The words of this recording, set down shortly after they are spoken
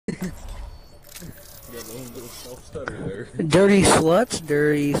Dirty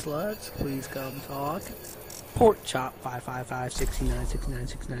sluts, please come talk. Pork chop 555 69 69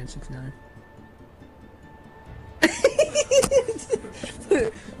 69 69.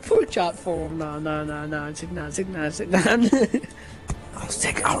 Pork chop 49999 69 69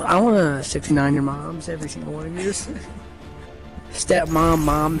 69. I want to 69 your moms, every single one of yours. Stepmom,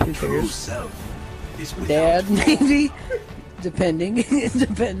 mom, who cares? Dad, maybe? Depending. It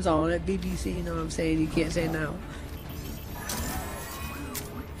depends on it. BBC, you know what I'm saying? You can't say no.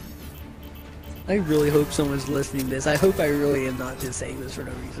 I really hope someone's listening to this. I hope I really am not just saying this for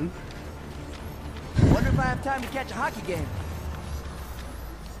no reason. Wonder if I have time to catch a hockey game.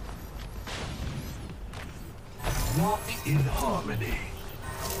 Walk in harmony.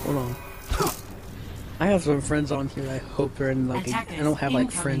 Hold on. I have some friends on here. I hope they're in like. I don't have like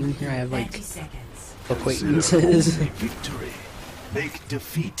friends in here. I have like acquaintances. Victory. Make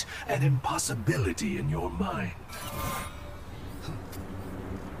defeat an impossibility in your mind.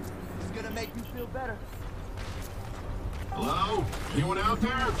 It's gonna make you feel better. Hello? Anyone out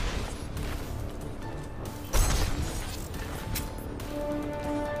there?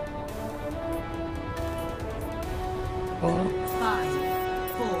 Oh. 5,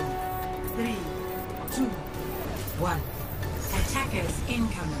 4, 3, 2, 1. Attackers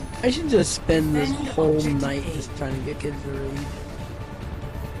incoming. I should just spend this whole night just trying to get kids to read.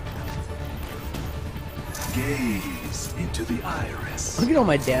 Gaze into the iris. Look at all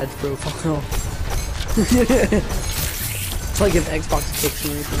my dad's profile. It's like if Xbox kicks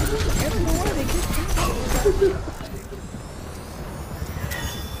me or something. I don't know why they kick me.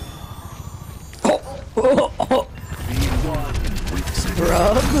 Oh. Be one with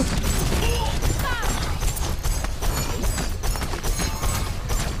Bruh.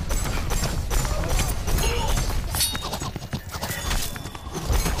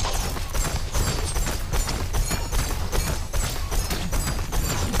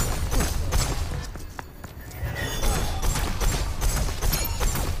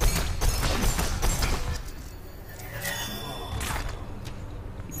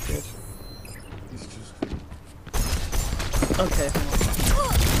 Okay.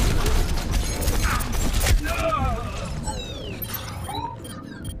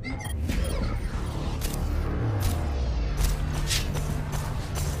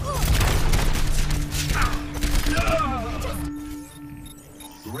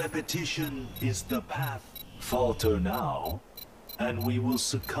 Repetition is the path. Falter now, and we will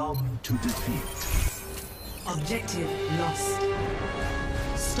succumb to defeat. Objective lost.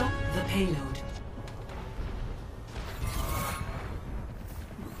 Stop the payload.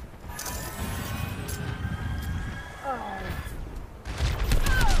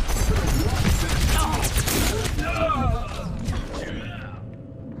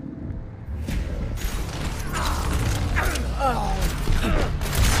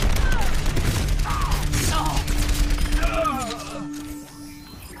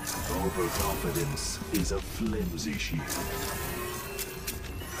 Overconfidence is a flimsy shield.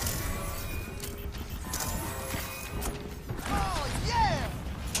 Oh yeah!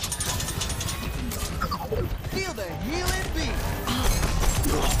 Feel the healing beat.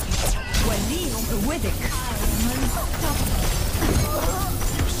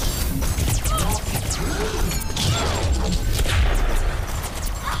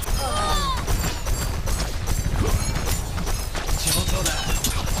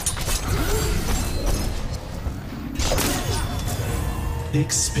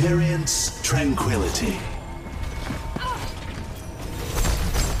 Experience tranquility.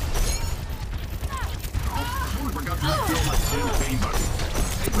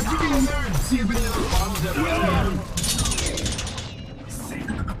 Would you get in there and see if any other bombs that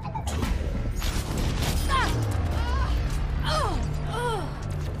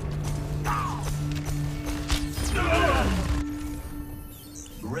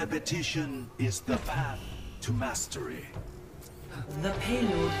Repetition is the path to mastery. The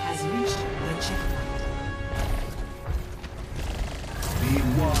payload has reached the checkpoint. Be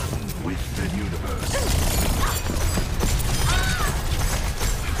one with the universe.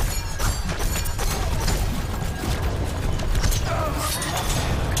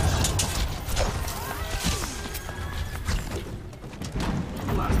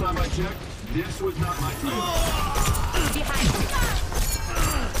 Last time I checked, this was not my team. Behind.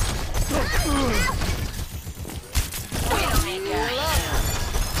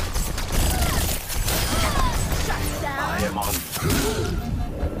 I am on.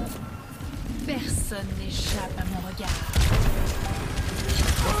 Personne n'échappe à mon regard.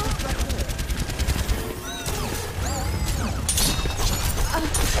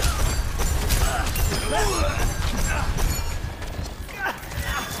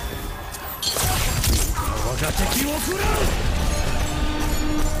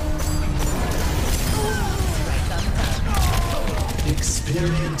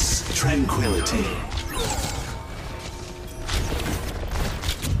 Experience tranquility.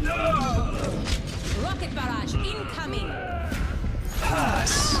 Rocket barrage incoming.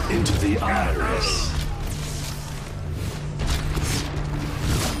 Pass into the iris.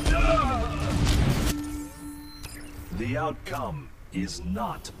 The outcome is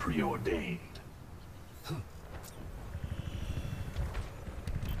not preordained.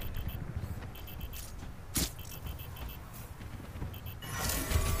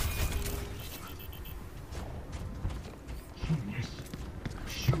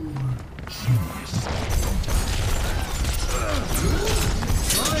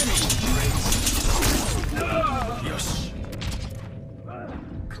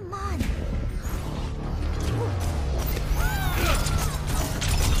 Come on.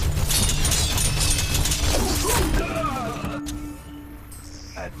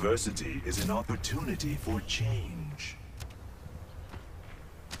 Adversity is an opportunity for change.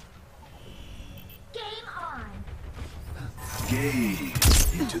 Game on.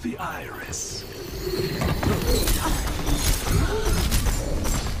 Gaze into the iris.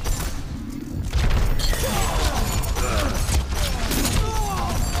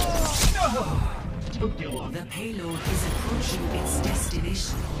 The payload is approaching its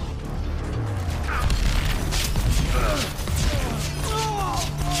destination.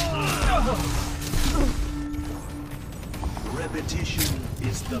 Repetition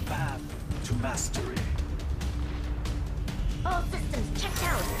is the path to mastery. All systems checked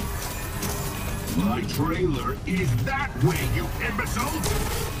out. My trailer is that way, you imbecile!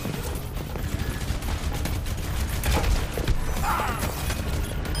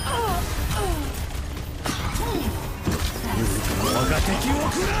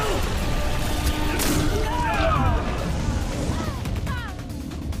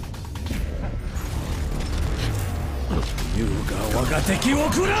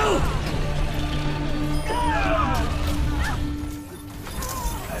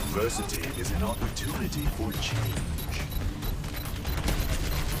 Adversity is an opportunity for change.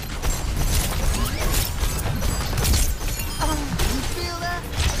 You feel that?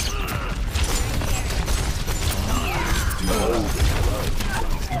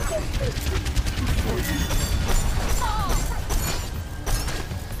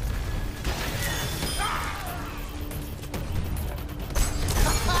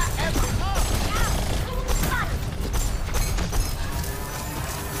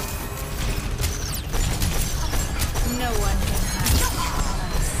 No one can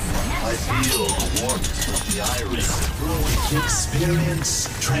hide. I feel the warmth of the iris. Experience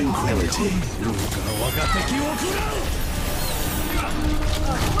tranquility.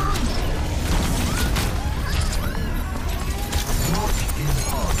 Walk in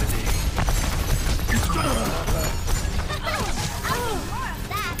harmony.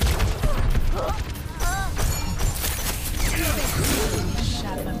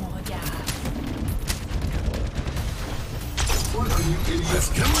 Échappe à mon regard. What are you idiots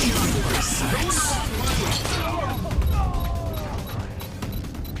doing on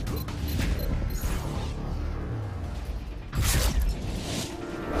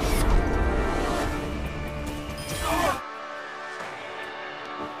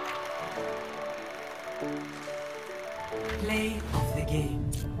Play of the game.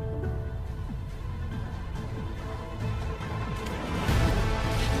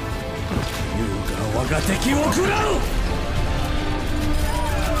優が我が敵を食らう